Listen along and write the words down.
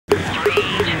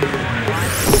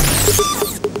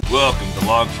Welcome to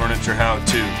Log Furniture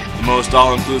How-To, the most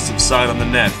all-inclusive site on the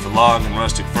net for log and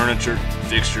rustic furniture,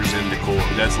 fixtures, and decor.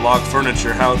 That's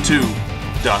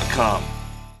logfurniturehow2.com.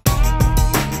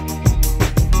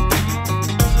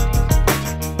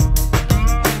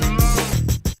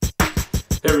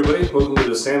 Hey everybody, welcome to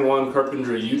the Juan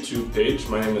Carpentry YouTube page.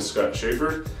 My name is Scott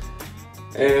Shaeffer.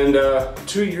 And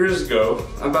 2 years ago,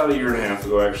 about a year and a half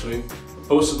ago actually,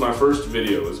 I posted my first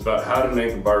video. It was about how to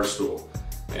make a bar stool.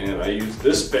 And I used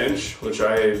this bench, which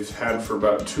I've had for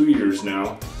about 2 years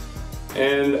now.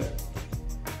 And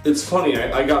it's funny,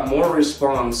 I got more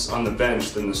response on the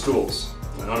bench than the stools.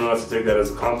 I don't know if to take that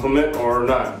as a compliment or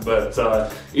not, but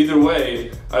either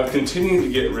way, I've continued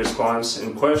to get response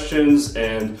and questions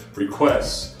and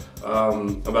requests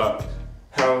about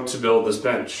how to build this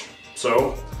bench.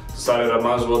 So, decided I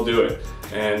might as well do it.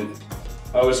 And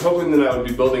I was hoping that I would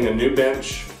be building a new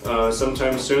bench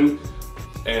sometime soon,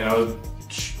 and I would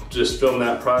just film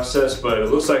that process, but it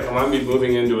looks like I might be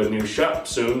moving into a new shop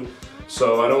soon,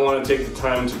 so I don't want to take the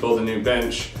time to build a new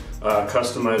bench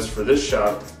customized for this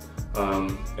shop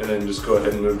and then just go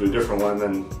ahead and move to a different one,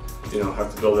 then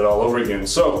have to build it all over again.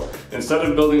 So instead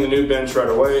of building a new bench right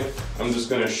away, I'm just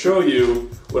going to show you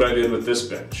what I did with this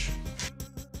bench.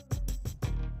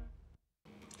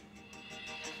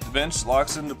 The bench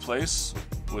locks into place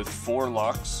with 4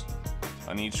 locks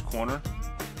on each corner.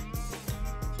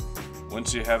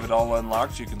 Once you have it all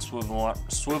unlocked, you can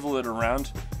swivel it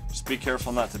around. Just be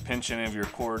careful not to pinch any of your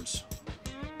cords.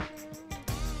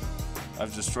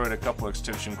 I've destroyed a couple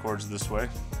extension cords this way.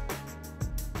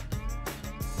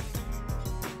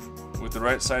 With the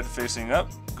right side facing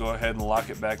up, go ahead and lock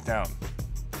it back down.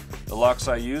 The locks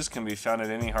I use can be found at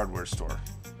any hardware store.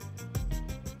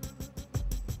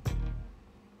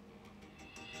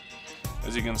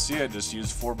 As you can see, I just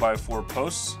used 4x4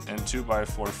 posts and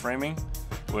 2x4 framing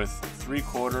with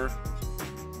 3/4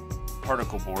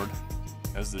 particle board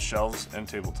as the shelves and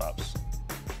tabletops.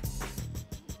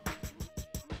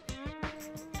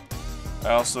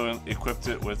 I also equipped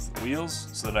it with wheels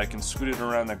so that I can scoot it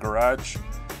around the garage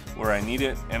where I need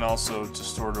it, and also to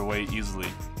store it away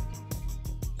easily.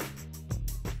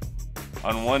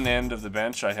 On one end of the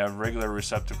bench I have regular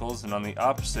receptacles, and on the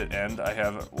opposite end I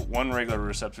have one regular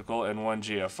receptacle and one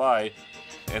GFI,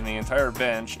 and the entire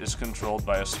bench is controlled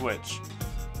by a switch.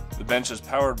 The bench is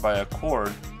powered by a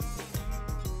cord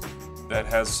that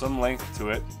has some length to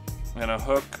it and a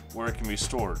hook where it can be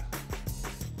stored.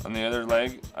 On the other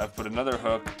leg, I've put another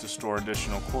hook to store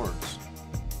additional cords.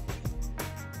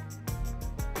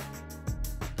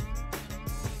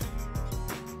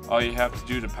 All you have to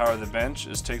do to power the bench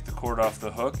is take the cord off the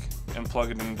hook and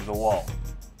plug it into the wall.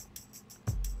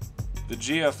 The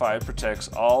GFI protects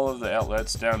all of the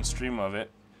outlets downstream of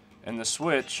it, and the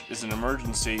switch is an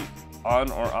emergency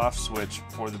on or off switch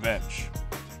for the bench.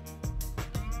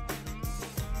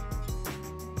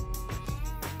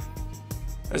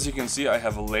 As you can see, I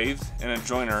have a lathe and a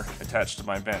joiner attached to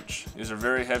my bench. These are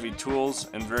very heavy tools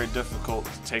and very difficult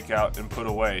to take out and put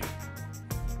away.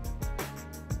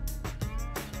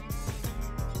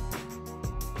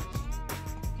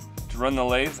 To run the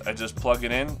lathe, I just plug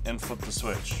it in and flip the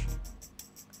switch.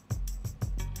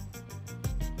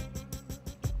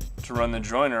 To run the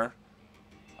joiner,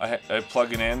 I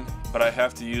plug it in, but I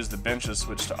have to use the bench's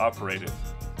switch to operate it.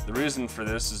 The reason for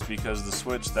this is because the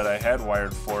switch that I had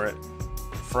wired for it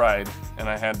fried, and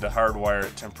I had to hardwire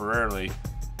it temporarily,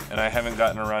 and I haven't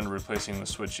gotten around to replacing the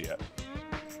switch yet.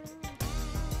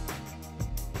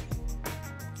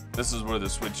 This is where the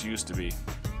switch used to be.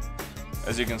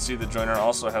 As you can see, the joiner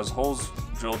also has holes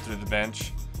drilled through the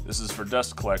bench. This is for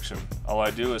dust collection. All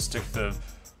I do is stick the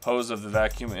hose of the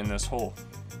vacuum in this hole.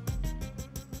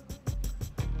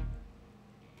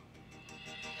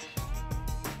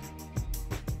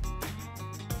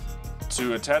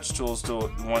 To attach tools to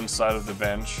one side of the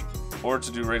bench, or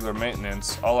to do regular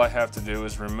maintenance, all I have to do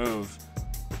is remove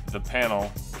the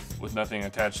panel with nothing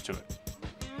attached to it.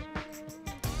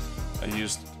 I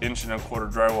used 1¼ inch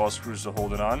drywall screws to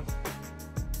hold it on.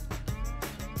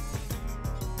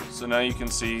 So now you can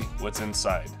see what's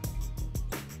inside.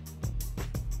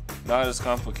 Not as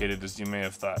complicated as you may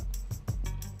have thought.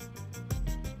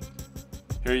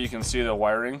 Here you can see the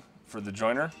wiring for the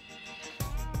joiner.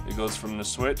 It goes from the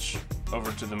switch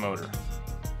over to the motor.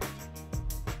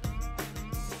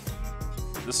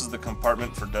 This is the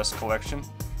compartment for dust collection.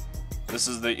 This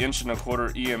is the 1¼ inch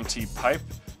EMT pipe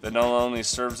that not only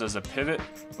serves as a pivot,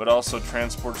 but also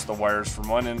transports the wires from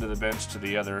one end of the bench to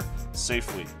the other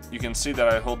safely. You can see that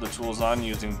I hold the tools on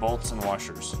using bolts and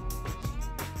washers.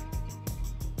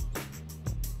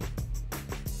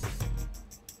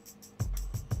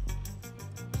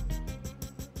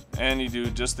 and you do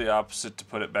just the opposite to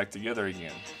put it back together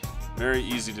again. Very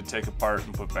easy to take apart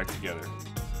and put back together.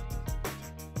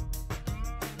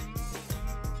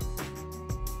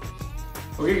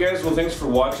 Okay guys, well thanks for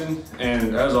watching,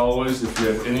 and as always, if you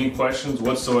have any questions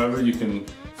whatsoever, you can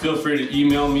feel free to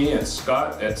email me at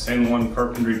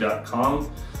scott@sanjuancarpentry.com.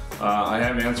 I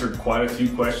have answered quite a few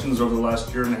questions over the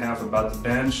last year and a half about the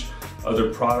bench,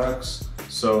 other products,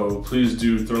 so please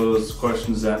do throw those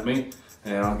questions at me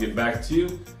and I'll get back to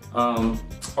you.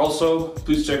 Also,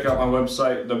 please check out my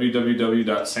website,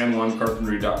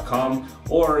 www.sanjuancarpentry.com,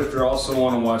 or if you also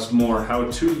want to watch more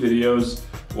how-to videos,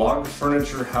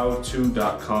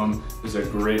 logfurnitureHowTo.com is a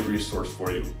great resource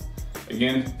for you.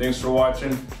 Again, thanks for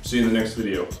watching. See you in the next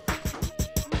video.